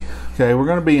Okay, we're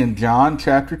going to be in John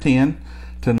chapter 10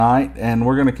 tonight, and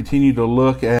we're going to continue to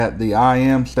look at the I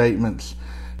am statements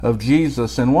of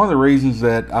Jesus. And one of the reasons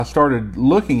that I started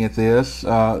looking at this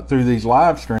through these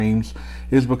live streams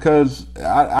is because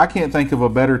I can't think of a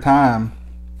better time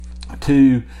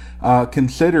to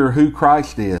consider who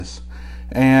Christ is.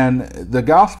 And the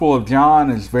Gospel of John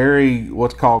is very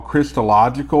what's called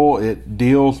Christological. It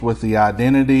deals with the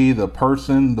identity, the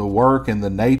person, the work, and the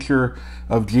nature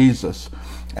of Jesus.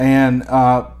 And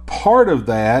part of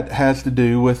that has to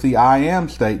do with the I am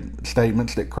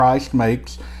statements that Christ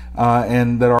makes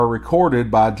and that are recorded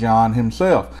by John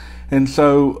himself. And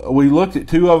so we looked at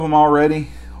two of them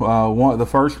already. The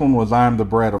first one was I am the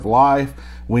bread of life.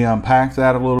 We unpacked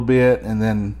that a little bit, and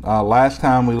then last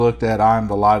time we looked at I am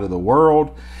the light of the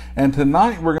world. And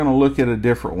tonight we're going to look at a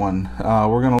different one.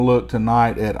 We're going to look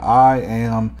tonight at I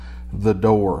am the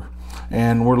door.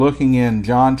 And we're looking in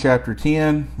John chapter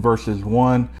 10, verses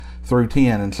 1 through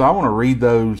 10. And so I want to read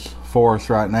those for us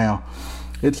right now.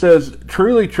 It says,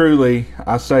 "Truly, truly,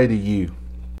 I say to you,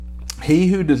 he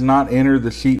who does not enter the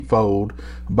sheepfold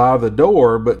by the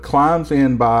door, but climbs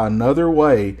in by another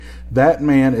way, that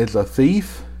man is a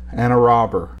thief and a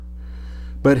robber.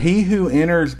 But he who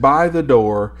enters by the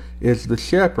door is the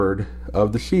shepherd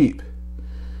of the sheep.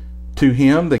 To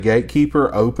him the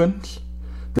gatekeeper opens.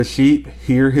 The sheep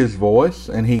hear his voice,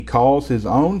 and he calls his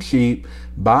own sheep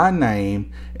by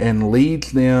name and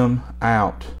leads them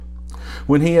out.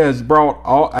 When he has brought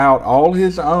out all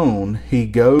his own, he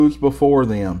goes before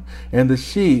them, and the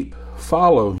sheep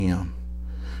follow him,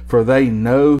 for they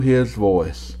know his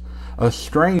voice. A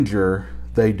stranger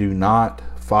they do not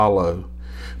follow,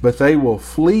 but they will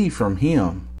flee from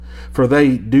him, for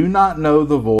they do not know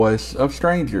the voice of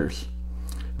strangers."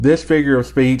 This figure of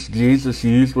speech Jesus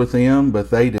used with them,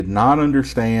 but they did not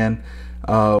understand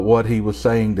what he was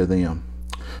saying to them.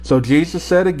 So Jesus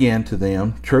said again to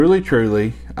them, "Truly,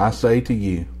 truly, I say to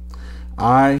you,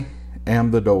 I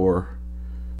am the door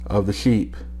of the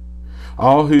sheep.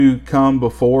 All who come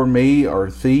before me are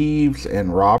thieves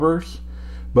and robbers,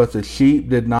 but the sheep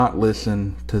did not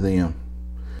listen to them.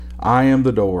 I am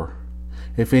the door.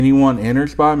 If anyone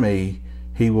enters by me,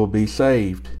 he will be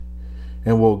saved,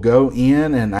 and will go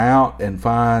in and out and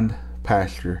find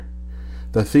pasture.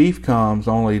 The thief comes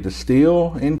only to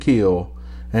steal and kill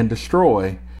and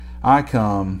destroy. I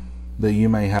come that you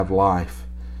may have life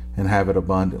and have it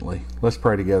abundantly." Let's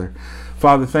pray together.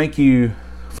 Father, thank you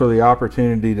for the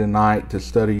opportunity tonight to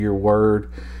study your word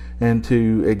and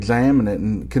to examine it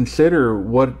and consider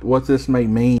what this may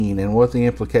mean and what the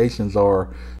implications are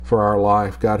for our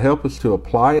life. God, help us to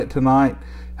apply it tonight.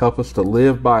 Help us to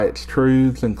live by its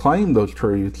truths and claim those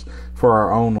truths for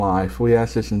our own life. We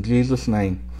ask this in Jesus'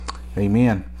 name.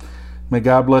 Amen. May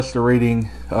God bless the reading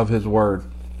of his word.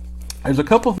 There's a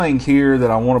couple things here that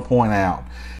I want to point out.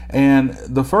 And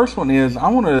the first one is I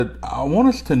want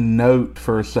us to note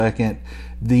for a second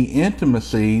the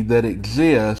intimacy that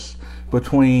exists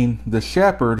between the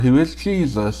shepherd, who is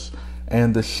Jesus,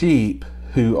 and the sheep,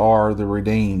 who are the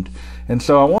redeemed. And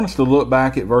so I want us to look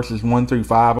back at verses 1 through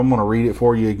 5. I'm going to read it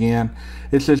for you again.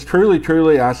 It says, "Truly,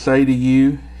 truly, I say to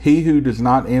you, he who does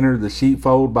not enter the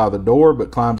sheepfold by the door,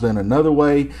 but climbs in another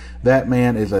way, that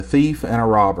man is a thief and a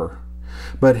robber.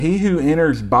 But he who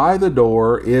enters by the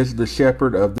door is the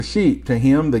shepherd of the sheep. To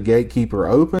him the gatekeeper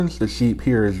opens, the sheep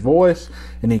hear his voice,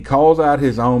 and he calls out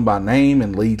his own by name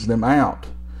and leads them out.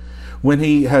 When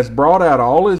he has brought out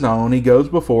all his own, he goes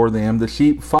before them. The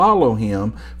sheep follow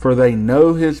him, for they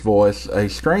know his voice. A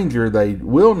stranger they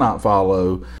will not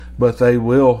follow, but they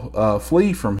will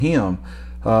flee from him,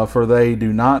 for they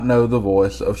do not know the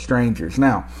voice of strangers."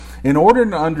 Now, in order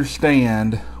to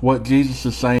understand what Jesus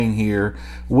is saying here,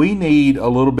 we need a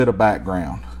little bit of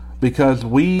background. Because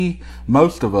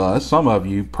most of us, some of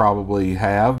you probably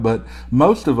have, but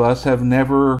most of us have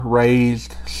never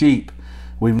raised sheep.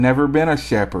 We've never been a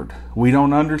shepherd. We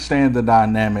don't understand the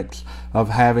dynamics of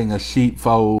having a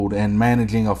sheepfold and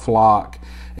managing a flock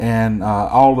and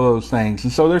all of those things.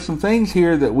 And so there's some things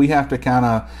here that we have to kind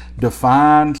of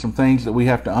define, some things that we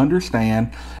have to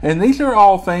understand. And these are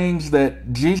all things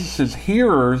that Jesus'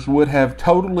 hearers would have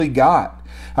totally got.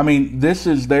 I mean, this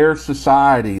is their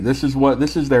society. This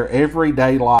is their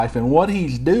everyday life. And what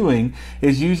he's doing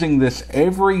is using this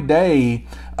everyday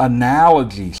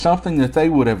analogy, something that they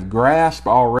would have grasped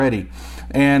already.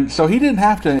 And so he didn't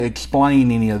have to explain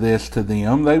any of this to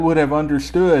them. They would have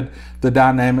understood the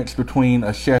dynamics between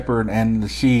a shepherd and the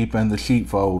sheep and the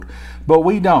sheepfold. But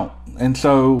we don't. And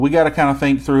so we got to kind of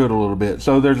think through it a little bit.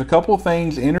 So there's a couple of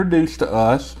things introduced to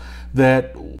us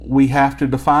that we have to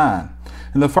define.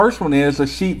 And the first one is a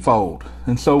sheepfold.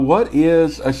 And so what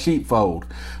is a sheepfold?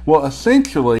 Well,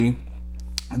 essentially,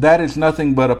 that is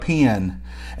nothing but a pen.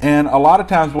 And a lot of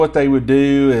times what they would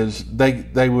do is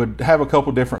they would have a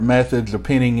couple different methods of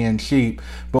penning in sheep.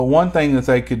 But one thing that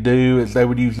they could do is they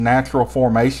would use natural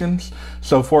formations.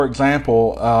 So for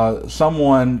example,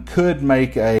 someone could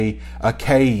make a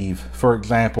cave, for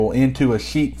example, into a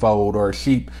sheepfold or a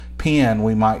sheep pen,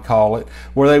 we might call it,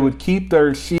 where they would keep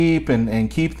their sheep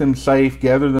and keep them safe,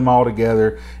 gather them all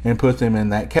together and put them in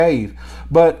that cave.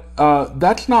 But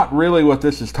that's not really what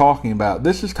this is talking about.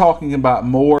 This is talking about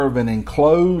more of an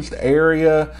enclosed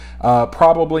area,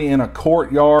 probably in a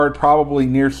courtyard, probably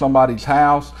near somebody's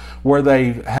house, where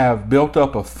they have built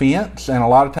up a fence. And a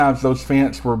lot of times those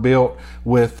fences were built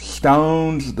with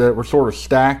stones that were sort of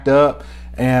stacked up,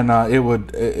 and it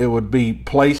would be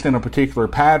placed in a particular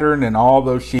pattern, and all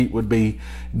those sheep would be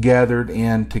gathered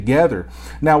in together.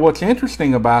 Now, what's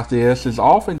interesting about this is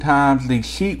oftentimes these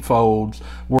sheepfolds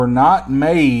were not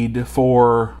made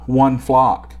for one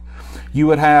flock. You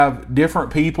would have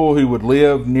different people who would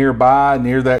live nearby,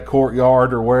 near that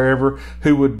courtyard or wherever,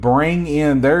 who would bring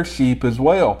in their sheep as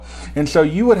well. And so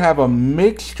you would have a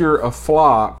mixture of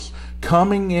flocks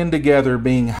coming in together,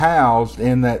 being housed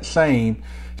in that same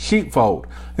sheepfold.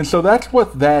 And so that's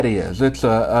what that is. It's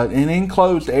an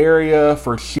enclosed area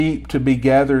for sheep to be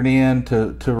gathered in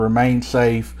to remain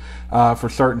safe for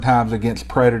certain times against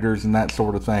predators and that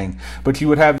sort of thing. But you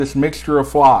would have this mixture of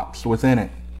flocks within it.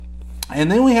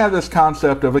 And then we have this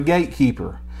concept of a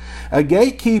gatekeeper. A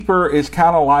gatekeeper is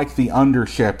kind of like the under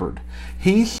shepherd.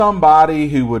 He's somebody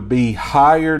who would be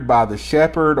hired by the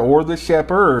shepherd or the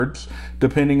shepherds,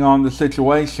 depending on the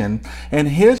situation, and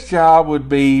his job would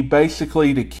be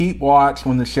basically to keep watch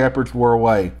when the shepherds were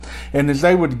away. And as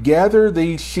they would gather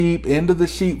these sheep into the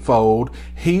sheepfold,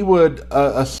 he would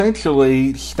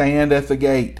essentially stand at the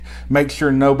gate, make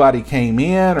sure nobody came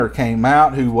in or came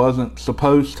out who wasn't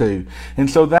supposed to. And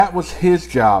so that was his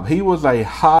job. He was a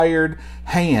hired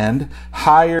hand,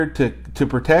 hired to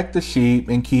protect the sheep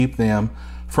and keep them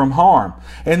from harm.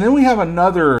 And then we have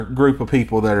another group of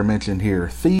people that are mentioned here,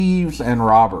 thieves and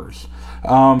robbers.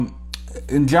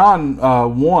 In John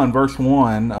 1, verse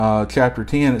 1, chapter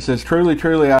 10, it says, "Truly,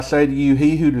 truly, I say to you,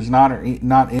 he who does not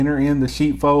enter in the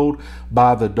sheepfold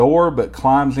by the door, but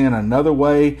climbs in another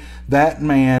way, that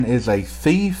man is a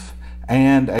thief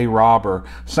and a robber."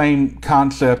 Same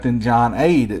concept in John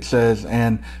 8. It says,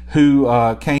 "And who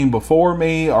came before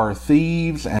me are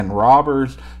thieves and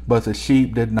robbers, but the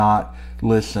sheep did not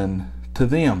listen to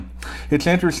them." It's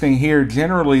interesting here,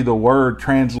 generally the word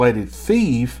translated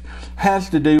thief has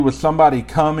to do with somebody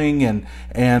coming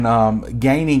and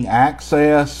gaining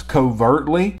access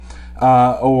covertly,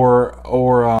 or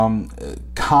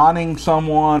conning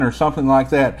someone or something like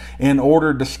that in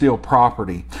order to steal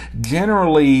property.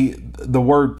 Generally, the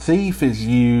word thief is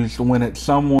used when it's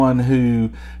someone who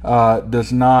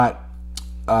does not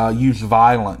use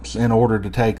violence in order to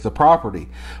take the property.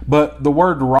 But the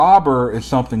word robber is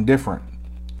something different.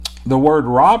 The word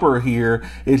robber here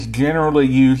is generally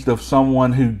used of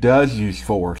someone who does use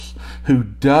force, who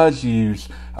does use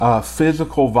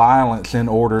physical violence in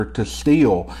order to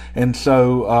steal. And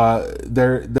so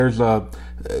there's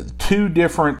two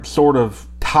different sort of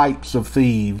types of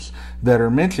thieves that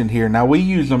are mentioned here. Now, we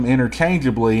use them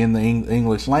interchangeably in the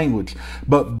English language,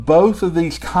 but both of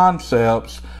these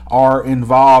concepts are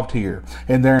involved here.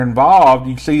 And they're involved,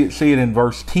 you see it in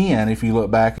verse 10, if you look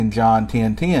back in John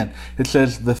 10:10. It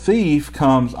says, "The thief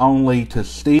comes only to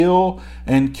steal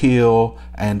and kill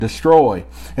and destroy."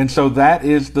 And so that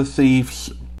is the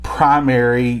thief's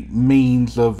primary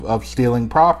means of stealing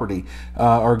property,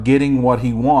 or getting what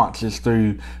he wants, is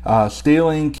through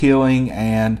stealing, killing,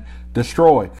 and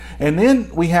destroy. And then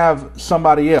we have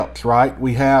somebody else, right?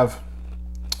 We have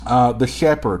the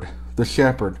shepherd.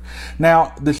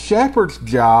 Now, the shepherd's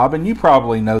job, and you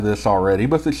probably know this already,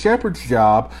 but the shepherd's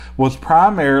job was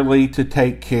primarily to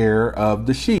take care of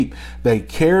the sheep. They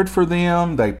cared for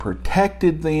them, they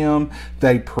protected them,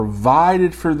 they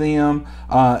provided for them,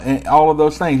 and all of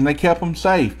those things, and they kept them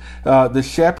safe. The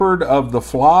shepherd of the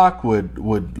flock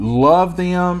would love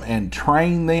them and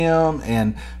train them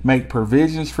and make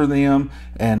provisions for them,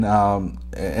 and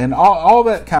all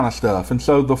that kind of stuff. And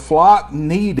so the flock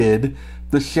needed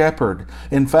the shepherd.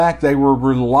 In fact, they were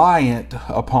reliant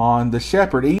upon the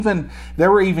shepherd. There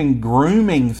were even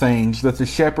grooming things that the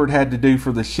shepherd had to do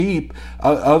for the sheep.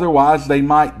 Otherwise, they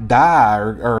might die,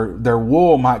 or their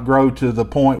wool might grow to the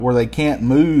point where they can't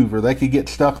move, or they could get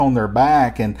stuck on their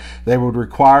back, and they would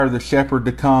require the shepherd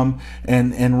to come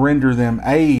and render them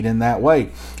aid in that way.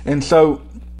 And so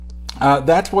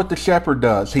that's what the shepherd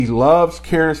does. He loves,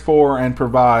 cares for, and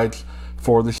provides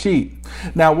for the sheep.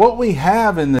 Now, what we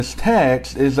have in this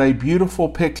text is a beautiful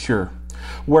picture.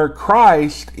 where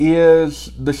Christ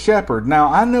is the shepherd.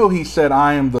 Now, I know he said,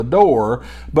 I am the door,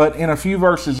 but in a few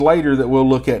verses later that we'll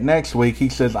look at next week, he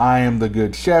says, I am the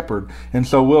good shepherd. And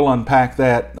so we'll unpack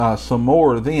that some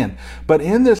more then. But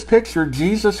in this picture,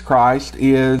 Jesus Christ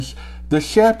is the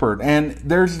shepherd, and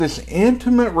there's this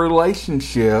intimate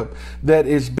relationship that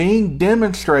is being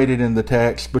demonstrated in the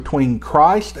text between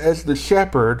Christ as the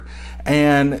shepherd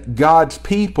and God's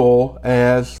people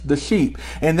as the sheep.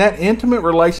 And that intimate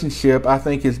relationship, I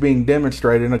think, is being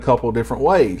demonstrated in a couple of different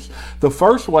ways. The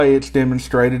first way it's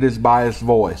demonstrated is by his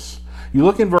voice. You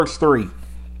look in verse 3.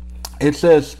 It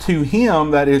says, to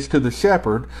him, that is to the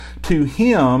shepherd, to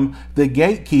him the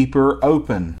gatekeeper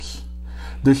opens.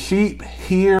 The sheep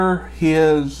hear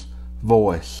his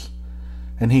voice,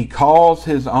 and he calls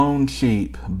his own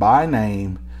sheep by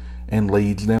name and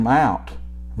leads them out.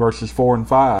 Verses 4 and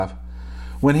 5.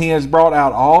 When he has brought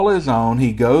out all his own,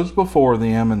 he goes before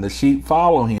them, and the sheep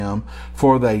follow him,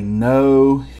 for they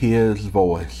know his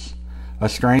voice. A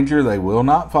stranger they will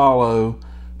not follow,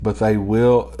 but they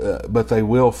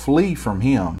will flee from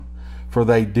him, for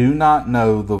they do not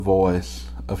know the voice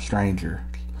of strangers.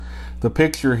 The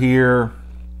picture here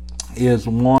is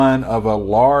one of a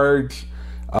large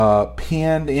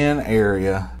penned-in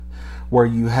area where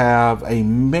you have a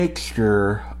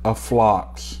mixture of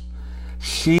flocks.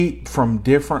 Sheep from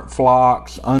different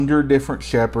flocks under different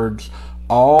shepherds,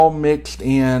 all mixed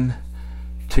in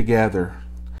together.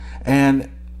 And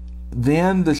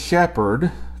then the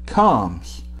shepherd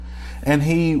comes, and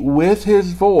he, with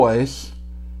his voice,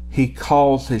 he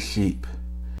calls his sheep.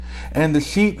 And the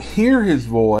sheep hear his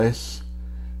voice,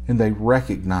 and they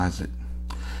recognize it.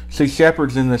 See,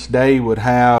 shepherds in this day would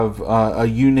have a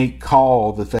unique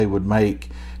call that they would make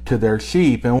to their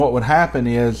sheep. And what would happen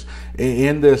is,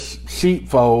 in this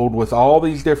sheepfold with all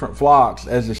these different flocks,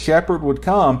 as the shepherd would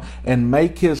come and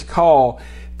make his call,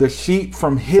 the sheep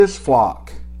from his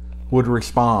flock would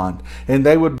respond. And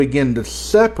they would begin to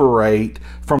separate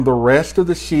from the rest of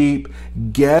the sheep,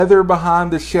 gather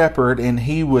behind the shepherd, and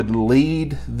he would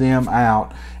lead them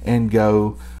out and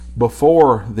go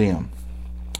before them.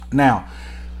 Now,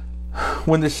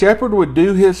 when the shepherd would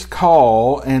do his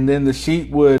call and then the sheep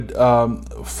would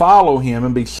follow him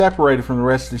and be separated from the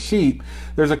rest of the sheep,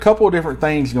 there's a couple of different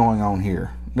things going on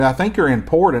here that I think are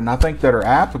important, I think that are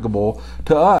applicable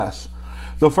to us.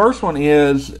 The first one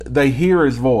is they hear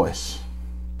his voice.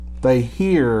 They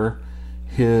hear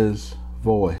his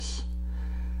voice.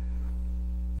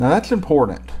 Now that's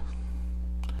important.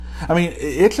 I mean,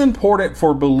 it's important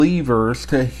for believers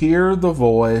to hear the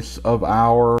voice of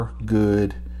our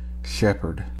good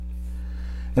shepherd.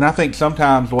 And I think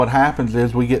sometimes what happens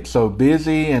is we get so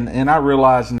busy, and I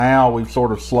realize now we've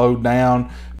sort of slowed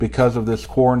down because of this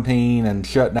quarantine and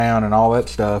shutdown and all that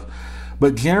stuff.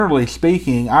 But generally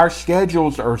speaking, our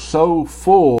schedules are so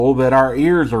full that our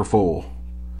ears are full.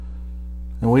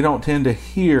 And we don't tend to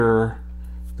hear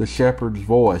the shepherd's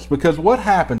voice. Because what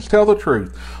happens, tell the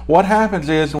truth, what happens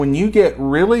is when you get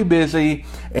really busy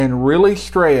and really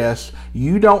stressed,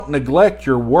 you don't neglect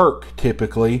your work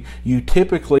typically. You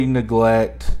typically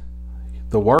neglect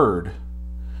the word.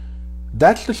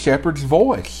 That's the shepherd's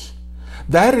voice.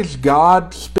 That is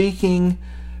God speaking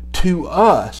to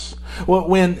us. Well,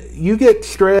 when you get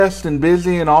stressed and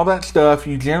busy and all that stuff,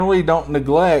 you generally don't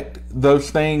neglect those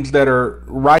things that are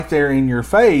right there in your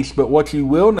face, but what you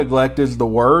will neglect is the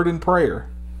word and prayer.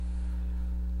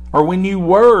 Or when you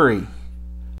worry,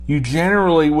 you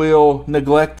generally will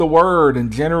neglect the word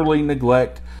and generally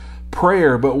neglect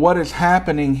prayer. But what is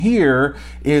happening here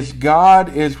is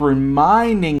God is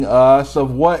reminding us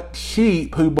of what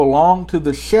sheep who belong to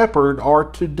the shepherd are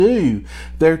to do.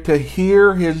 They're to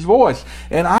hear his voice.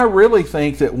 And I really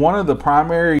think that one of the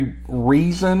primary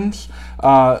reasons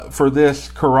for this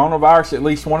coronavirus, at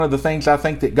least one of the things I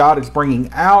think that God is bringing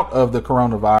out of the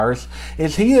coronavirus,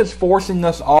 is he is forcing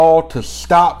us all to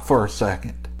stop for a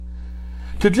second,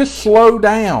 to just slow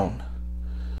down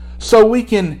so we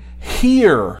can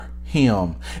hear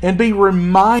him and be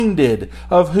reminded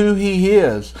of who he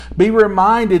is. Be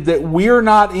reminded that we're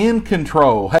not in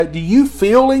control. Do you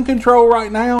feel in control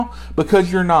right now?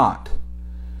 Because you're not.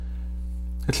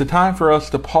 It's a time for us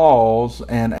to pause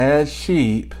and, as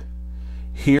sheep,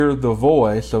 hear the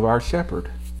voice of our shepherd.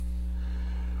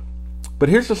 But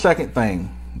here's the second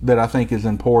thing that I think is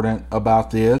important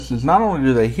about this, is not only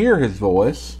do they hear his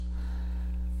voice,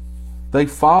 they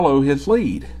follow his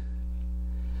lead.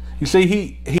 You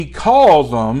see, he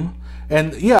calls them,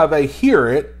 and yeah, they hear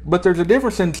it, but there's a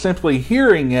difference in simply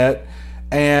hearing it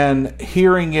and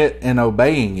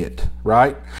obeying it,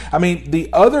 right? I mean, the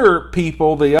other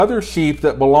people, the other sheep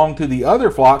that belong to the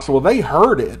other flocks, well, they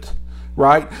heard it,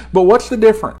 right? But what's the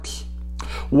difference?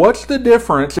 What's the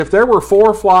difference if there were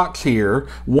 4 flocks here,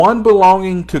 one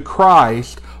belonging to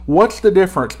Christ? What's the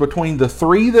difference between the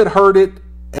 3 that heard it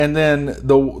and then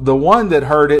the one that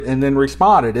heard it and then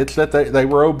responded? It's that they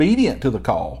were obedient to the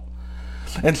call.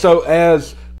 And so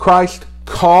as Christ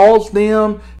calls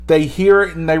them, they hear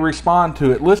it and they respond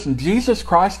to it. Listen, Jesus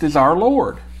Christ is our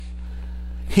Lord.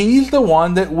 He's the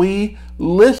one that we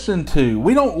listen to.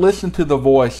 We don't listen to the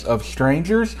voice of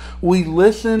strangers. We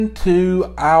listen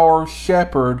to our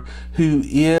shepherd, who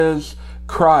is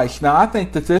Christ. Now, I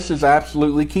think that this is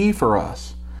absolutely key for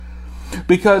us,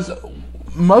 because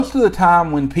most of the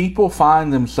time when people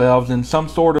find themselves in some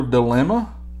sort of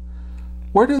dilemma,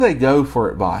 where do they go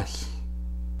for advice?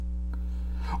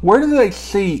 Where do they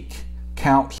seek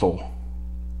counsel?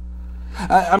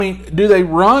 I mean, do they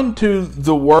run to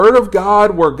the Word of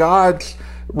God, where God's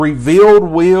revealed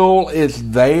will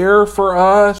is there for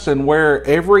us, and where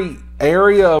every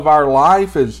area of our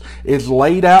life is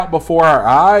laid out before our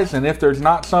eyes? And if there's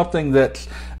not something that's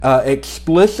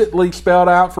explicitly spelled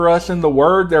out for us in the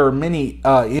Word, there are many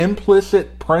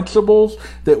implicit principles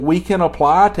that we can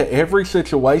apply to every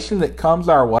situation that comes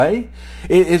our way.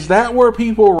 Is that where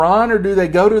people run, or do they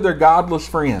go to their godless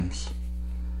friends?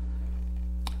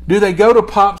 Do they go to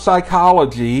pop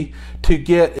psychology to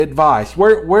get advice?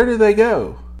 Where do they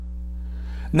go?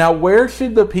 Now, where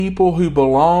should the people who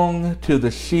belong to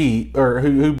the sheep, or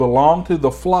who belong to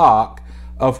the flock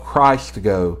of Christ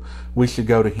go? We should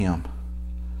go to Him.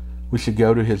 We should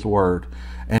go to His Word,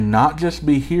 and not just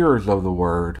be hearers of the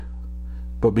Word,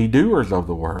 but be doers of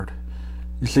the Word.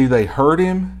 You see, they heard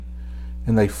Him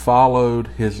and they followed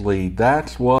His lead.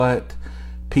 That's what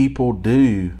people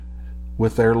do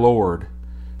with their Lord.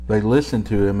 They listen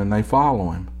to Him and they follow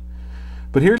Him.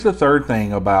 But here's the third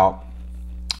thing about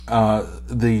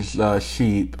these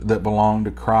sheep that belong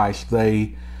to Christ.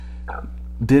 They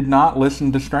did not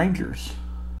listen to strangers.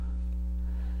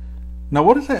 Now,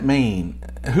 what does that mean?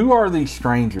 Who are these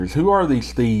strangers? Who are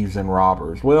these thieves and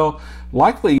robbers? Well,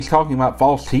 likely he's talking about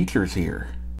false teachers here.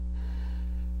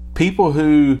 People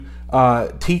who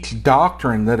teach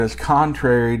doctrine that is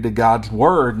contrary to God's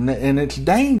Word. And it's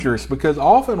dangerous, because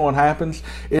often what happens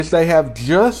is they have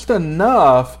just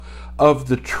enough of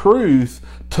the truth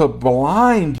to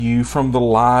blind you from the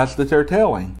lies that they're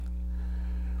telling.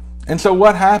 And so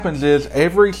what happens is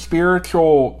every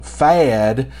spiritual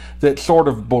fad that sort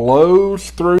of blows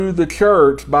through the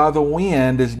church by the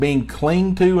wind is being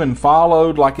clinged to and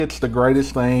followed like it's the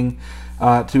greatest thing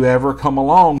to ever come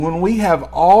along, when we have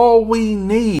all we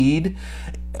need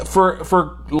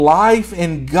for life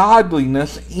and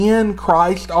godliness in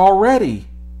Christ already.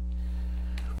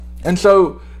 And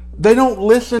so they don't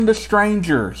listen to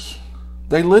strangers.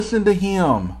 They listen to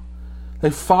Him. They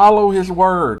follow His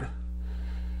Word.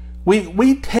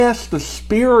 We test the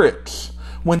spirits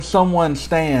when someone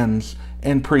stands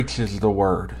and preaches the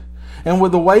Word. And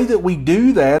with the way that we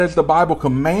do that, as the Bible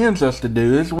commands us to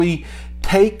do, is we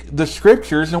take the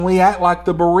Scriptures and we act like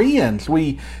the Bereans.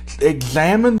 We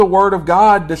examine the Word of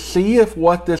God to see if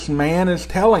what this man is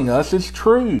telling us is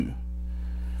true.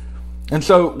 And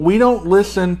so we don't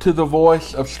listen to the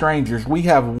voice of strangers. We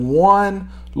have one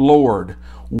Lord,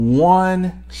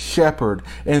 one shepherd,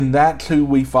 and that's who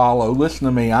we follow. Listen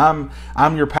to me. I'm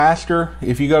your pastor.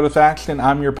 If you go to Thaxton,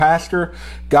 I'm your pastor.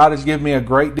 God has given me a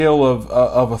great deal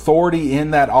of authority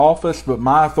in that office, but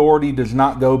my authority does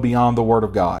not go beyond the Word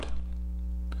of God.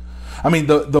 I mean,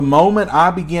 the moment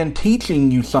I begin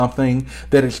teaching you something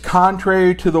that is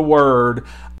contrary to the Word,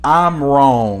 I'm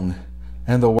wrong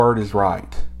and the Word is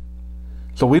right.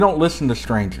 So we don't listen to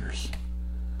strangers.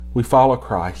 We follow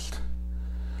Christ.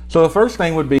 So the first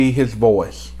thing would be His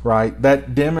voice, right?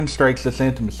 That demonstrates this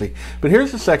intimacy. But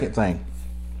here's the second thing.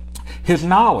 His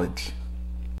knowledge.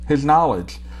 His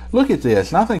knowledge. Look at this,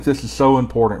 and I think this is so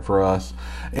important for us.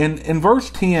 In verse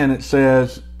 10 it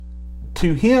says,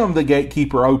 to Him the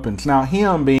gatekeeper opens. Now,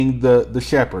 Him being the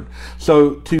shepherd.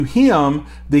 So to Him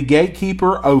the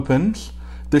gatekeeper opens.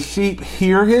 The sheep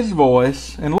hear His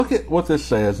voice. And look at what this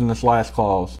says in this last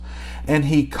clause. And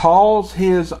He calls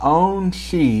His own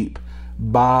sheep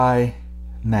by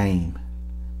name.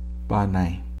 By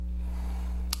name.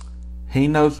 He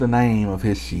knows the name of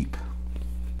His sheep.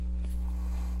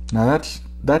 Now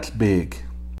that's big.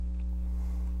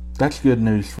 That's good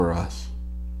news for us.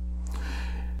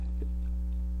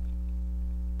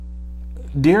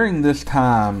 During this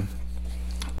time,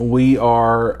 we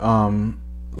are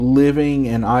living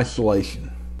in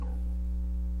isolation.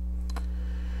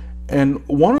 And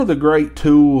one of the great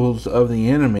tools of the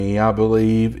enemy, I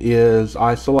believe, is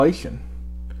isolation.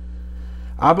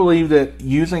 I believe that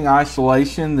using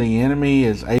isolation, the enemy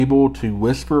is able to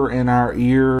whisper in our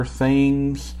ear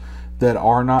things that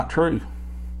are not true.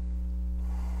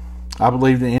 I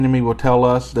believe the enemy will tell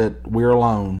us that we're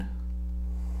alone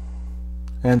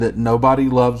and that nobody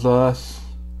loves us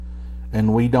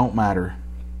and we don't matter.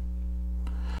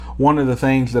 One of the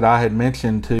things that I had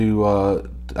mentioned to,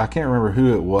 I can't remember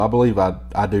who it was. I believe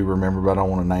I do remember, but I don't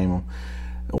want to name them.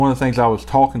 One of the things I was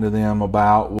talking to them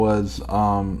about was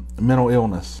mental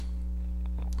illness.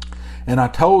 And I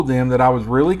told them that I was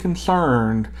really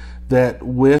concerned that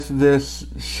with this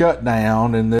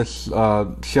shutdown and this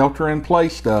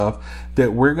shelter-in-place stuff,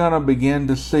 that we're going to begin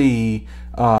to see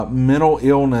mental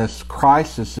illness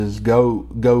crises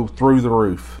go through the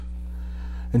roof.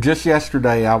 And just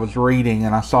yesterday, I was reading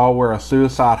and I saw where a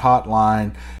suicide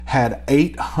hotline had an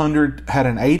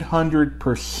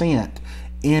 800%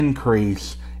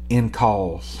 increase in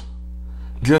calls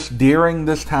just during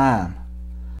this time.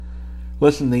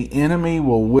 Listen, the enemy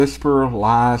will whisper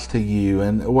lies to you,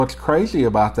 and what's crazy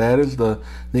about that is the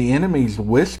enemy's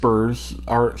whispers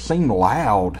seem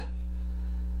loud,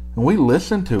 and we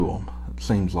listen to them. It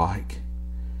seems like.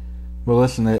 But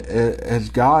listen, as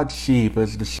God's sheep,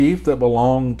 as the sheep that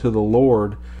belong to the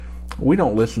Lord, we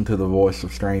don't listen to the voice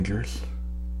of strangers.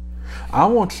 I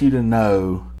want you to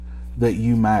know that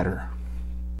you matter.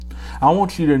 I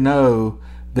want you to know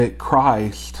that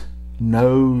Christ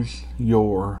knows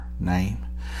your name.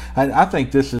 I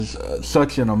think this is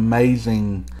such an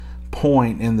amazing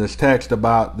point in this text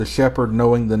about the shepherd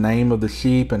knowing the name of the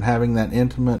sheep and having that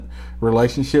intimate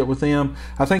relationship with them.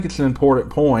 I think it's an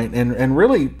important point and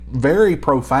really very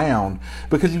profound,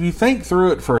 because if you think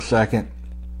through it for a second,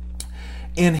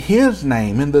 in His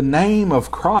name, in the name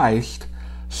of Christ,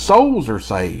 souls are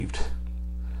saved.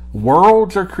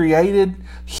 Worlds are created.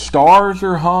 Stars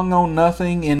are hung on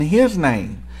nothing in His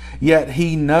name. Yet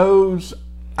He knows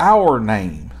our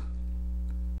name.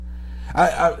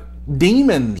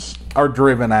 Demons are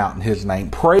driven out in His name.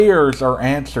 Prayers are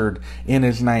answered in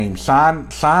His name.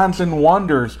 Signs and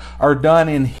wonders are done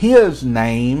in His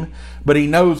name, but He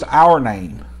knows our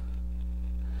name.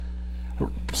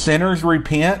 Sinners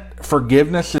repent.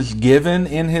 Forgiveness is given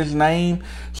in His name.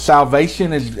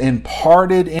 Salvation is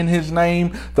imparted in His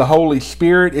name. The Holy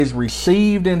Spirit is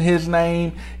received in His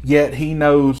name, yet He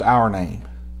knows our name.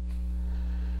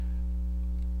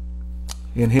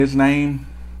 In His name,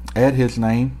 at His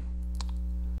name,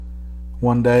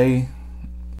 one day,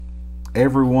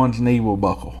 everyone's knee will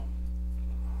buckle.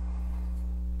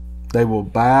 They will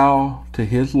bow to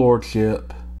His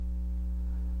lordship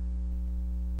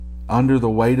under the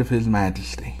weight of His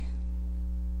majesty.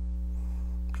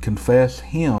 Confess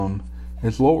Him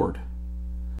as Lord.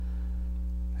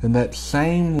 And that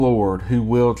same Lord who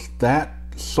wields that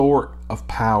sort of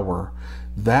power,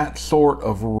 that sort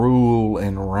of rule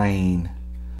and reign,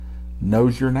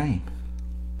 knows your name.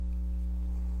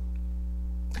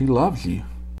 He loves you.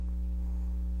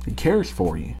 He cares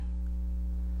for you.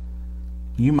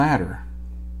 You matter.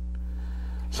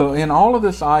 So in all of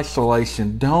this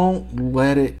isolation, don't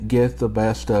let it get the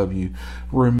best of you.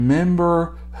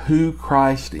 Remember who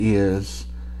Christ is,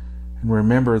 and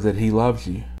remember that He loves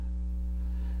you.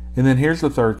 And then here's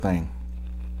the third thing.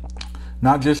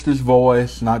 Not just His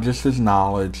voice, not just His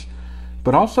knowledge,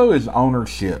 but also His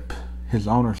ownership. His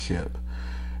ownership.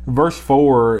 Verse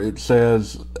 4, it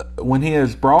says, when He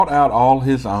has brought out all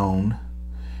His own,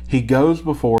 He goes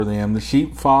before them. The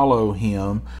sheep follow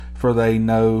Him, for they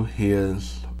know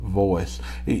His voice.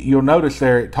 You'll notice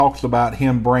there it talks about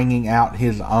Him bringing out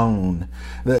His own.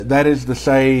 That is to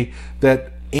say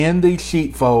that in these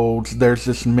sheepfolds there's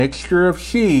this mixture of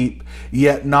sheep,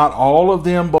 yet not all of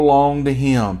them belong to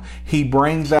Him. He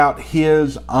brings out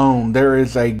His own. There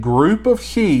is a group of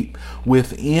sheep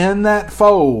within that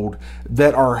fold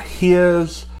that are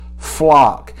His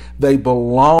flock. They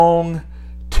belong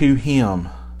to Him.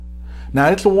 Now,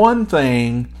 it's one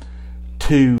thing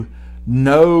to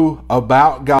know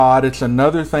about God. It's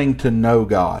another thing to know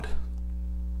God.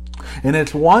 And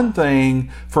it's one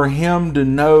thing for Him to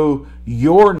know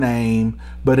your name,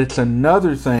 but it's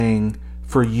another thing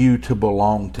for you to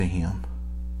belong to Him.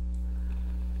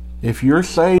 If you're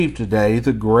saved today,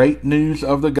 the great news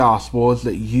of the gospel is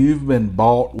that you've been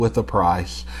bought with a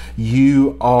price.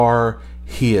 You are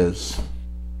His.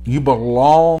 You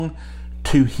belong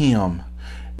to Him,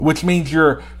 which means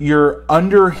you're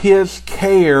under His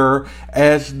care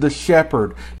as the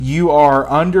shepherd. You are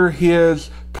under His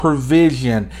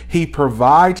provision. He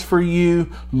provides for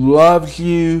you, loves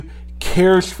you,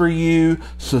 cares for you,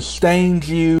 sustains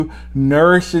you,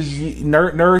 nourishes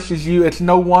you. It's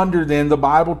no wonder then the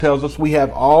Bible tells us we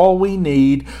have all we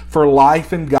need for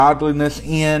life and godliness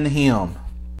in Him.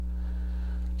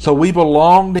 So we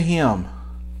belong to Him.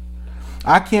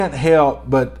 I can't help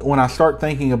but when I start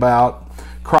thinking about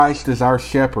Christ as our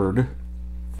shepherd,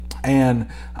 and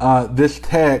this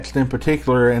text in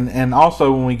particular, and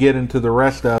also when we get into the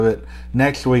rest of it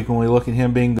next week when we look at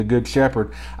him being the good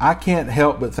shepherd, I can't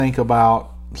help but think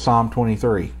about Psalm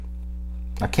 23.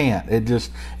 I can't.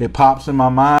 It pops in my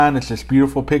mind. It's this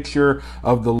beautiful picture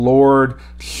of the Lord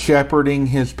shepherding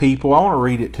his people. I want to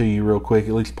read it to you real quick,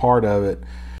 at least part of it.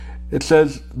 It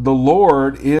says, "The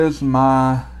Lord is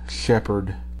my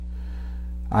shepherd.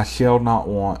 I shall not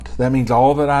want." That means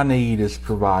all that I need is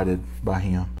provided by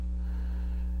him.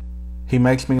 He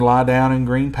makes me lie down in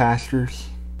green pastures.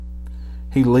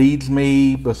 He leads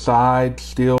me beside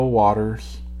still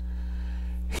waters.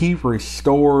 He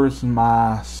restores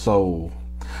my soul.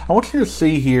 I want you to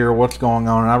see here what's going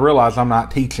on. And I realize I'm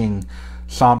not teaching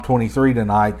Psalm 23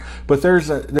 tonight, but there's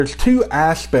two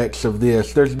aspects of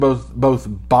this. There's both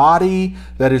body,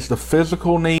 that is the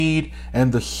physical need,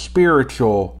 and the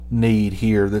spiritual need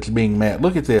here that's being met.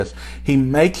 Look at this. He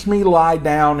makes me lie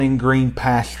down in green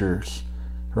pastures.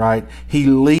 Right? He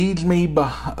leads me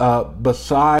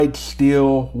beside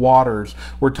still waters.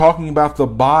 We're talking about the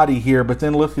body here, but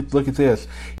then look at this.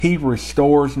 He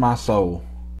restores my soul.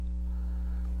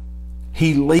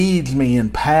 He leads me in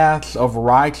paths of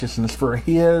righteousness for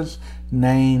his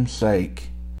name's sake.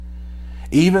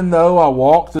 Even though I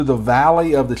walk through the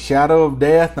valley of the shadow of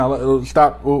death. Now let's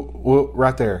stop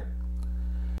right there.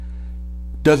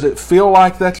 Does it feel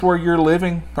like that's where you're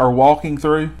living or walking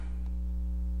through?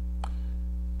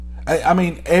 I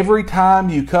mean, every time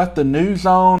you cut the news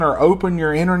on or open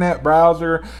your internet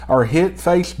browser or hit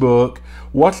Facebook,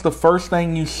 what's the first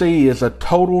thing you see is a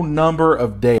total number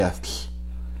of deaths.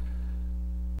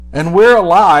 And we're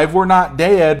alive, we're not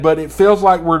dead, but it feels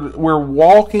like we're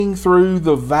walking through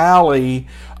the valley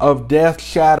of death's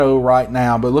shadow right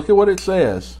now. But look at what it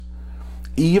says.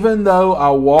 Even though I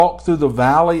walk through the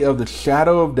valley of the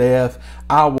shadow of death,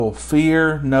 I will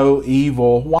fear no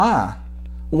evil. Why?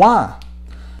 Why?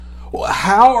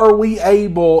 How are we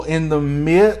able in the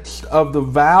midst of the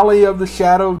valley of the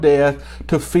shadow of death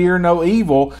to fear no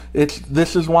evil?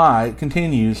 This is why. It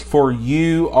continues, "For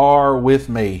you are with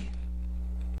me."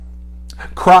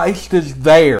 Christ is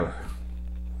there.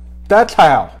 That's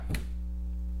how.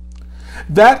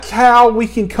 That's how we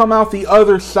can come out the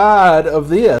other side of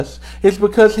this. It's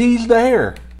because he's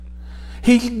there.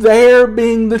 He's there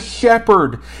being the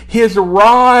shepherd. His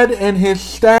rod and his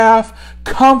staff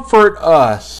comfort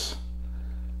us.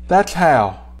 That's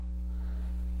how.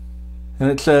 And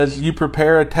it says, "You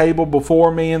prepare a table before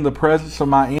me in the presence of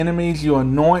my enemies. You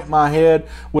anoint my head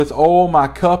with oil. My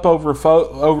cup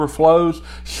overflows.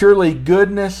 Surely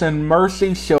goodness and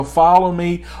mercy shall follow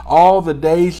me all the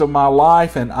days of my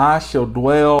life, and I shall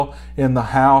dwell in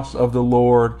the house of the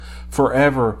Lord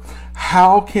forever."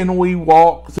 How can we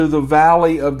walk through the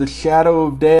valley of the shadow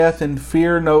of death and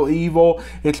fear no evil?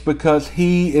 It's because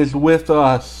he is with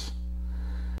us.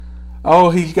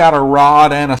 Oh, he's got a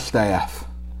rod and a staff.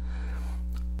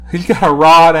 He's got a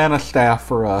rod and a staff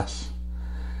for us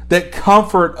that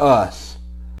comfort us.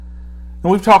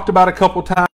 And we've talked about a couple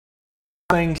times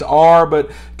what things are,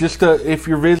 but just if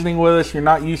you're visiting with us, you're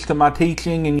not used to my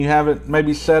teaching, and you haven't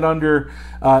maybe sat under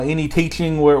any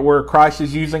teaching where Christ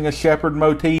is using a shepherd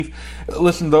motif.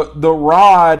 Listen, the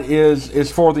rod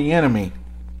is for the enemy.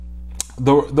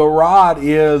 The rod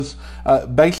is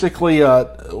basically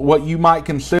what you might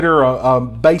consider a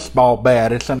baseball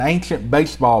bat. It's an ancient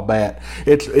baseball bat.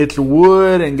 It's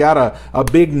wood and got a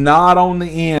big knot on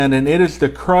the end, and it is to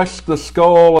crush the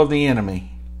skull of the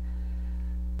enemy.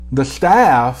 The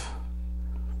staff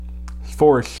is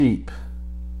for a sheep.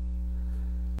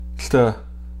 It's to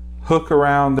hook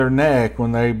around their neck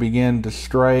when they begin to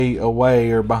stray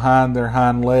away, or behind their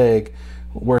hind leg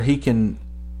where he can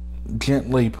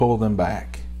gently pull them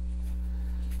back.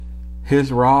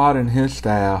 His rod and his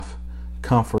staff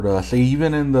comfort us.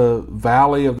 Even in the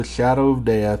valley of the shadow of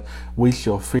death, we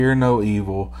shall fear no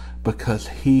evil because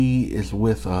he is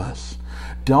with us.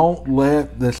 Don't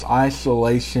let this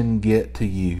isolation get to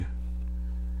you.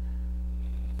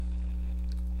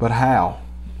 But how?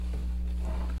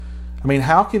 I mean,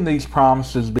 how can these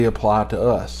promises be applied to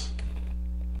us?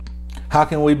 How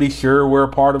can we be sure we're a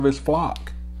part of his flock?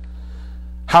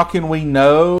 How can we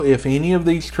know if any of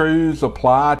these truths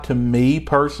apply to me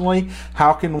personally?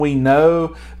 How can we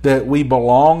know that we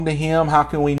belong to him? How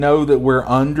can we know that we're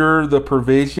under the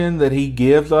provision that he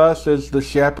gives us as the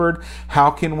shepherd?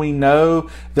 How can we know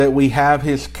that we have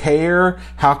his care?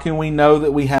 How can we know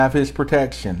that we have his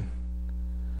protection?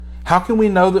 How can we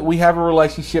know that we have a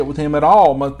relationship with him at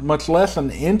all, much less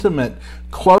an intimate,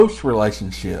 close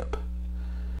relationship?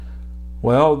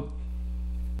 Well,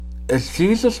 as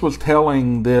Jesus was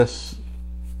telling this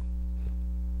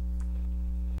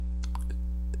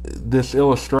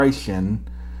illustration,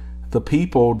 the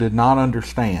people did not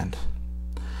understand.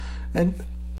 And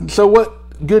so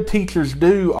what good teachers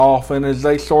do often is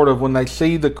they sort of, when they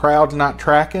see the crowd's not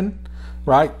tracking,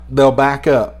 right, they'll back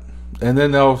up. And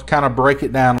then they'll kind of break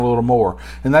it down a little more.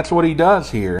 And that's what he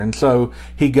does here. And so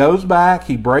he goes back,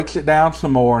 he breaks it down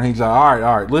some more, and he's like,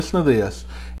 all right, listen to this.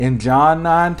 In John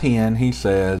 9:10, he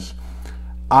says,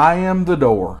 I am the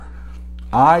door.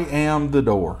 I am the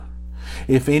door.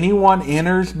 If anyone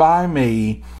enters by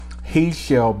me, he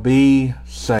shall be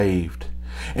saved,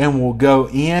 and will go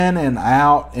in and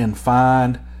out and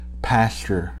find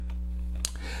pasture.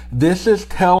 This is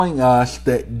telling us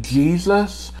that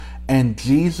Jesus and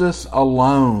Jesus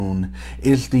alone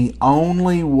is the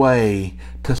only way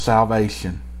to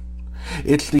salvation.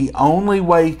 It's the only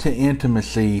way to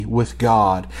intimacy with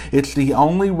God. It's the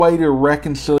only way to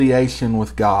reconciliation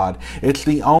with God. It's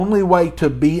the only way to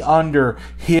be under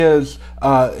His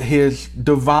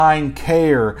divine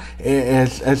care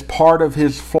as part of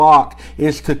His flock,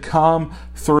 is to come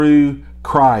through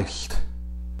Christ.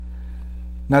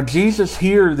 Now Jesus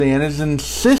here then is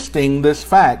insisting this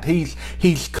fact.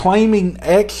 He's claiming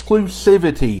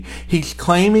exclusivity. He's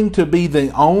claiming to be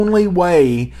the only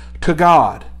way to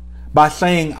God by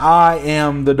saying, I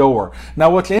am the door. Now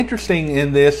what's interesting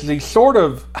in this is he sort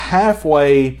of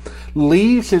halfway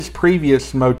leaves his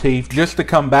previous motif just to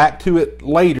come back to it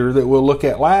later that we'll look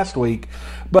at last week.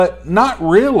 But not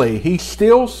really. He's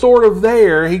still sort of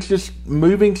there. He's just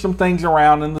moving some things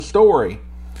around in the story.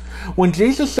 When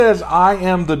Jesus says, I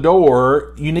am the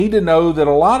door, you need to know that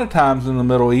a lot of times in the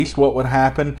Middle East, what would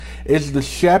happen is the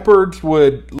shepherds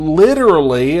would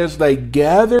literally, as they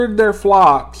gathered their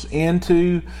flocks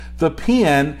into the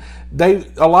pen,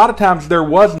 a lot of times there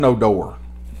was no door.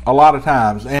 A lot of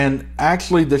times. And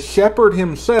actually the shepherd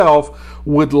himself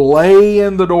would lay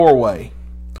in the doorway.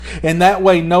 And that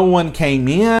way no one came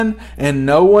in and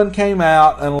no one came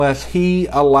out unless he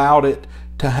allowed it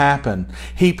to happen.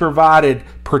 He provided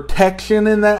protection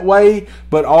in that way,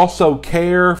 but also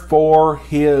care for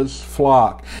his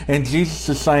flock. And Jesus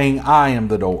is saying, I am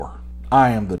the door.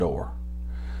 I am the door.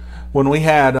 When we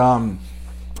had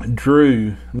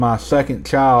Drew, my second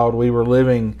child, we were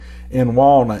living in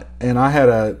Walnut, and I had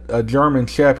a German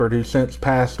Shepherd who since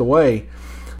passed away,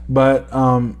 but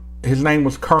his name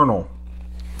was Colonel.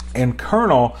 And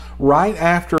Colonel, right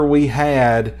after we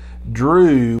had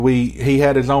Drew, he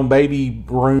had his own baby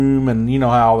room, and you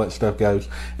know how all that stuff goes.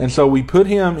 And so we put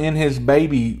him in his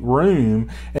baby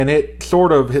room, and it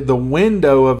sort of, the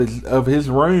window of his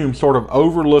room sort of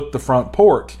overlooked the front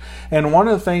porch. And one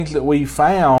of the things that we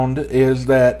found is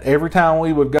that every time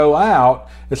we would go out,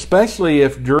 especially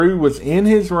if Drew was in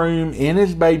his room, in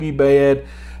his baby bed,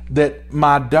 that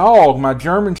my dog, my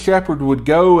German Shepherd, would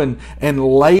go and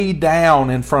lay down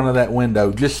in front of that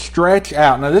window, just stretch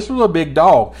out. Now this was a big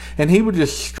dog, and he would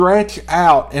just stretch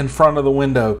out in front of the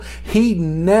window. He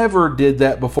never did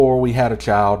that before we had a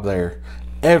child there,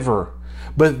 ever.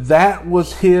 But that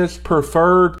was his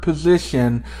preferred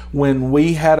position when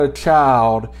we had a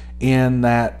child in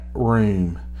that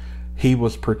room. He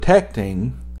was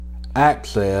protecting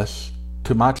access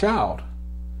to my child.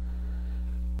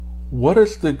 What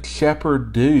does the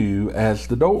shepherd do as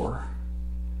the door?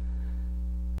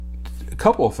 A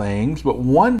couple of things, but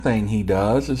one thing he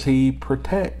does is he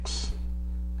protects.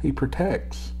 He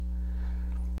protects.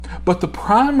 But the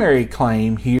primary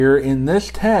claim here in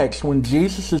this text, when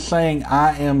Jesus is saying,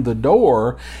 I am the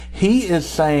door, he is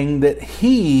saying that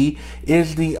he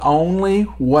is the only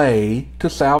way to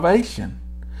salvation.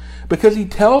 Because he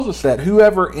tells us that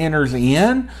whoever enters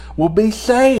in will be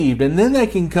saved. And then they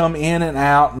can come in and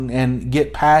out and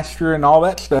get pasture and all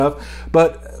that stuff.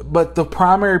 But the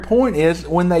primary point is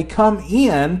when they come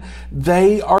in,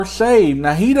 they are saved.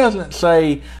 Now he doesn't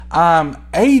say, I'm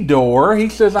a door. He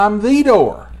says, I'm the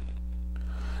door.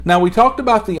 Now we talked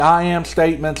about the I am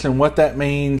statements and what that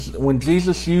means. When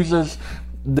Jesus uses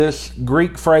this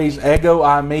Greek phrase, ego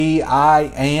eimi,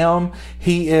 I am,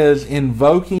 he is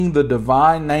invoking the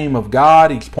divine name of God.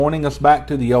 He's pointing us back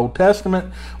to the Old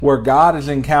Testament, where God has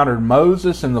encountered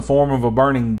Moses in the form of a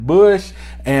burning bush,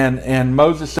 and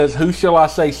Moses says, who shall I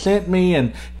say sent me?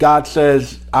 And God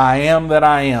says, I am that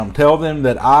I am. Tell them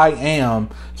that I am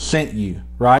sent you.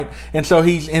 Right? And so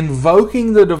he's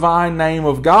invoking the divine name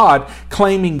of God,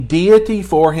 claiming deity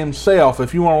for himself.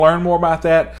 If you want to learn more about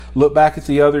that, look back at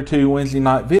the other two Wednesday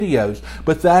night videos.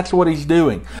 But that's what he's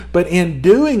doing. But in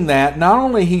doing that, not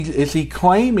only is he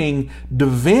claiming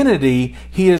divinity,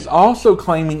 he is also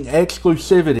claiming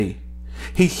exclusivity.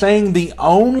 He's saying the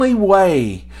only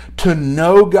way to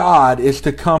know God is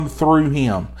to come through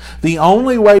Him. The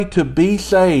only way to be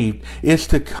saved is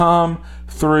to come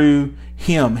through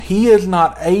Him. He is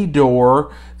not a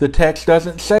door. The text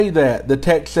doesn't say that. The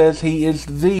text says He is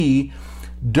the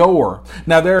door.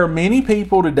 Now, there are many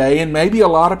people today, and maybe a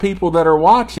lot of people that are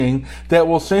watching, that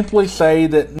will simply say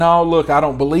that, no, look, I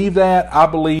don't believe that. I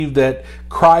believe that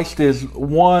Christ is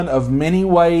one of many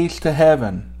ways to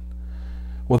heaven.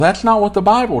 Well, that's not what the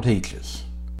Bible teaches.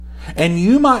 And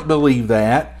you might believe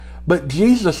that, but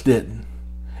Jesus didn't.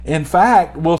 In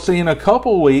fact, we'll see in a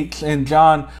couple weeks in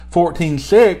John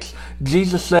 14:6,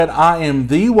 Jesus said, I am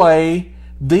the way,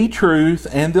 the truth,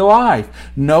 and the life.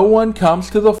 No one comes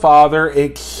to the Father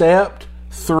except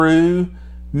through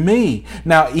me.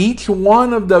 Now, each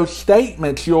one of those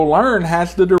statements you'll learn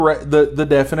has the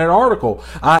definite article.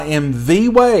 I am the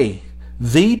way,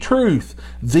 the truth,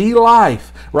 the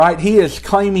life, right? He is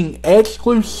claiming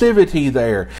exclusivity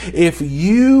there. If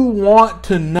you want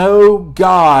to know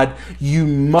God, you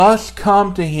must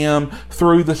come to Him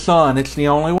through the Son. It's the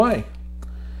only way.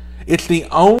 It's the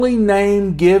only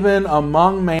name given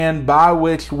among men by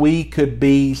which we could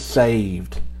be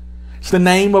saved. It's the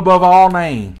name above all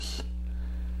names.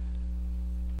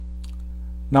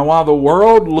 Now, while the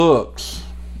world looks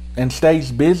and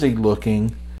stays busy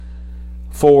looking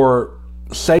for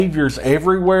saviors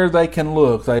everywhere they can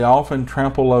look, they often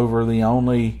trample over the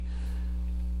only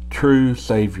true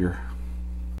Savior.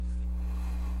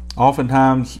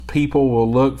 Oftentimes, people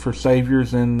will look for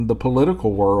saviors in the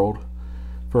political world,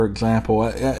 for example.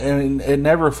 And it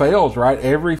never fails, right?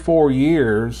 Every 4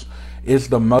 years is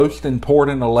the most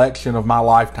important election of my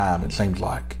lifetime, it seems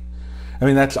like. I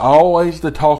mean, that's always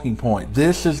the talking point.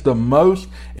 This is the most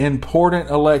important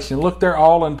election. Look, they're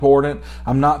all important.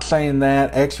 I'm not saying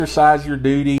that. Exercise your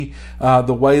duty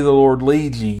the way the Lord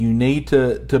leads you. You need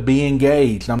to be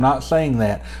engaged. I'm not saying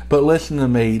that. But listen to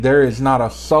me. There is not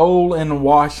a soul in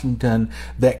Washington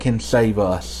that can save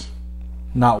us.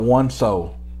 Not one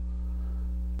soul.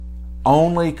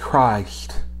 Only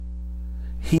Christ.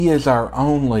 He is our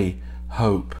only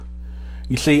hope.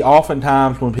 You see,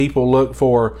 oftentimes when people look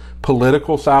for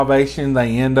political salvation,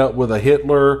 they end up with a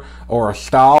Hitler or a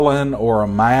Stalin or a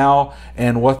Mao,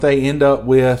 and what they end up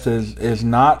with is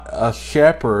not a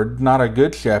shepherd, not a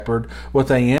good shepherd. What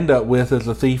they end up with is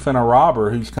a thief and a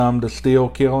robber who's come to steal,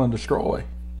 kill, and destroy.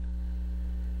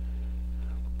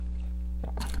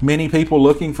 Many people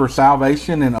looking for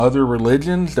salvation in other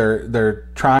religions, they're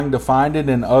trying to find it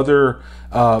in other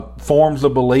forms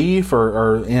of belief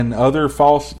or in other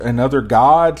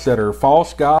gods that are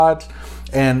false gods,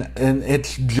 and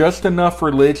it's just enough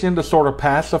religion to sort of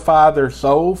pacify their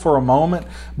soul for a moment,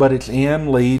 but its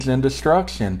end leads in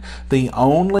destruction. The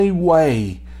only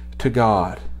way to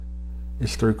God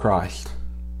is through Christ.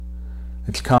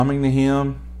 It's coming to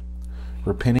Him,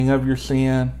 repenting of your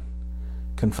sin,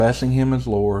 confessing Him as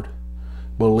Lord,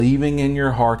 believing in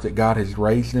your heart that God has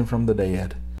raised Him from the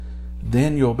dead.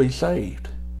 Then you'll be saved.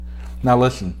 Now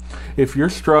listen, if you're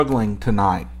struggling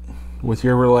tonight with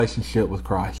your relationship with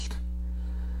Christ,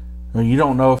 and you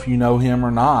don't know if you know Him or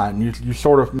not, and you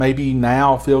sort of maybe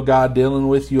now feel God dealing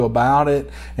with you about it,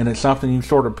 and it's something you've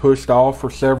sort of pushed off for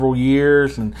several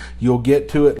years, and you'll get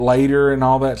to it later and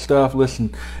all that stuff.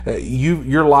 Listen,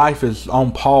 your life is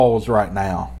on pause right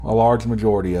now, a large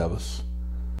majority of us.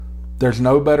 There's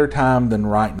no better time than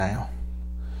right now.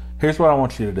 Here's what I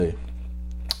want you to do.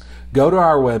 Go to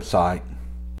our website,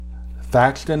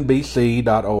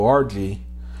 thaxtonbc.org.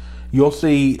 You'll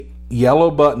see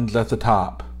yellow buttons at the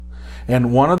top.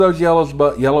 And one of those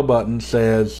yellow buttons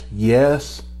says,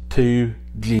 Yes to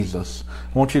Jesus.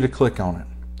 I want you to click on it.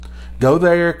 Go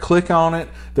there, click on it.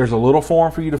 There's a little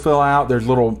form for you to fill out. There's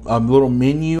little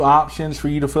menu options for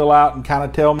you to fill out and kind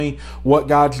of tell me what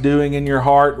God's doing in your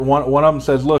heart. One of them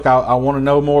says, look, I want to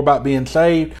know more about being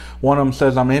saved. One of them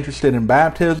says, I'm interested in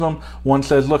baptism. One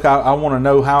says, look, I want to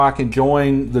know how I can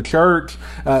join the church.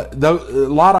 A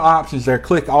lot of options there.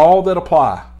 Click all that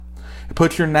apply.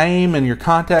 Put your name and your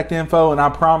contact info, and I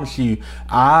promise you,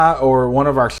 I or one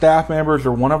of our staff members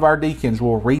or one of our deacons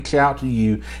will reach out to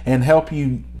you and help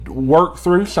you work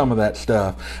through some of that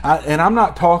stuff. And I'm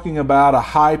not talking about a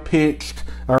high-pitched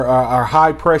or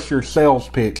high-pressure sales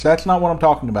pitch. That's not what I'm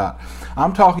talking about.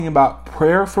 I'm talking about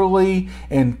prayerfully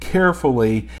and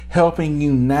carefully helping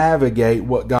you navigate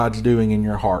what God's doing in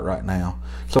your heart right now.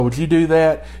 So would you do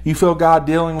that? You feel God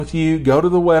dealing with you? Go to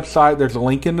the website. There's a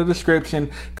link in the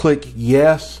description. Click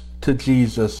Yes to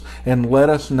Jesus and let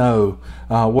us know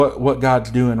what God's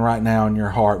doing right now in your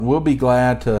heart. And we'll be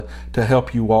glad to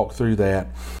help you walk through that.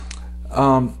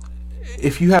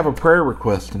 If you have a prayer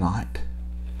request tonight,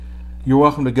 you're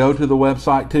welcome to go to the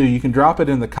website too. You can drop it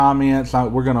in the comments.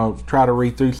 We're going to try to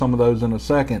read through some of those in a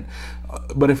second.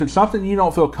 But if it's something you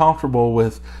don't feel comfortable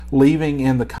with leaving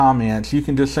in the comments, you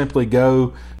can just simply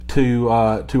go to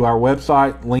our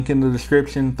website, link in the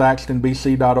description,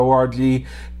 thaxtonbc.org,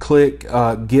 click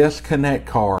Guest Connect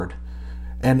card,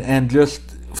 and just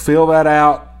fill that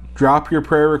out. Drop your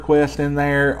prayer request in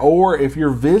there, or if you're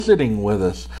visiting with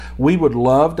us, we would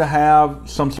love to have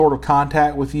some sort of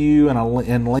contact with you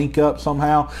and link up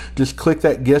somehow. Just click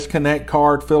that Guest Connect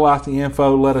card, fill out the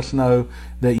info, let us know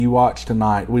that you watched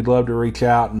tonight. We'd love to reach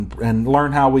out and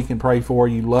learn how we can pray for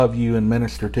you, love you, and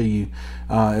minister to you.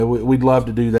 We'd love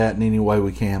to do that in any way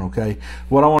we can, okay?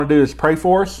 What I want to do is pray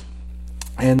for us,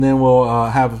 and then we'll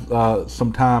have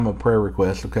some time of prayer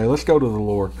requests, okay? Let's go to the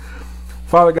Lord.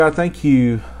 Father God, thank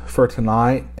you for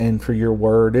tonight and for your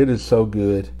word. It is so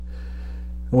good.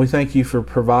 And we thank you for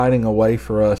providing a way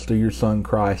for us through your Son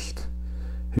Christ,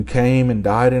 who came and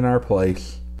died in our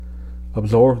place,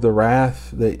 absorbed the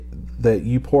wrath that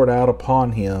you poured out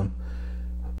upon him.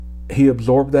 He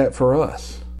absorbed that for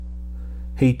us.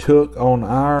 He took on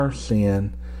our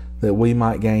sin that we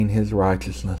might gain his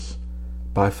righteousness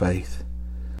by faith.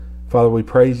 Father, we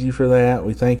praise you for that.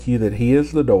 We thank you that he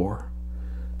is the door.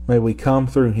 May we come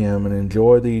through him and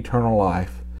enjoy the eternal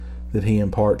life that he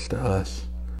imparts to us.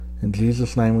 In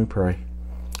Jesus' name we pray.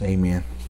 Amen.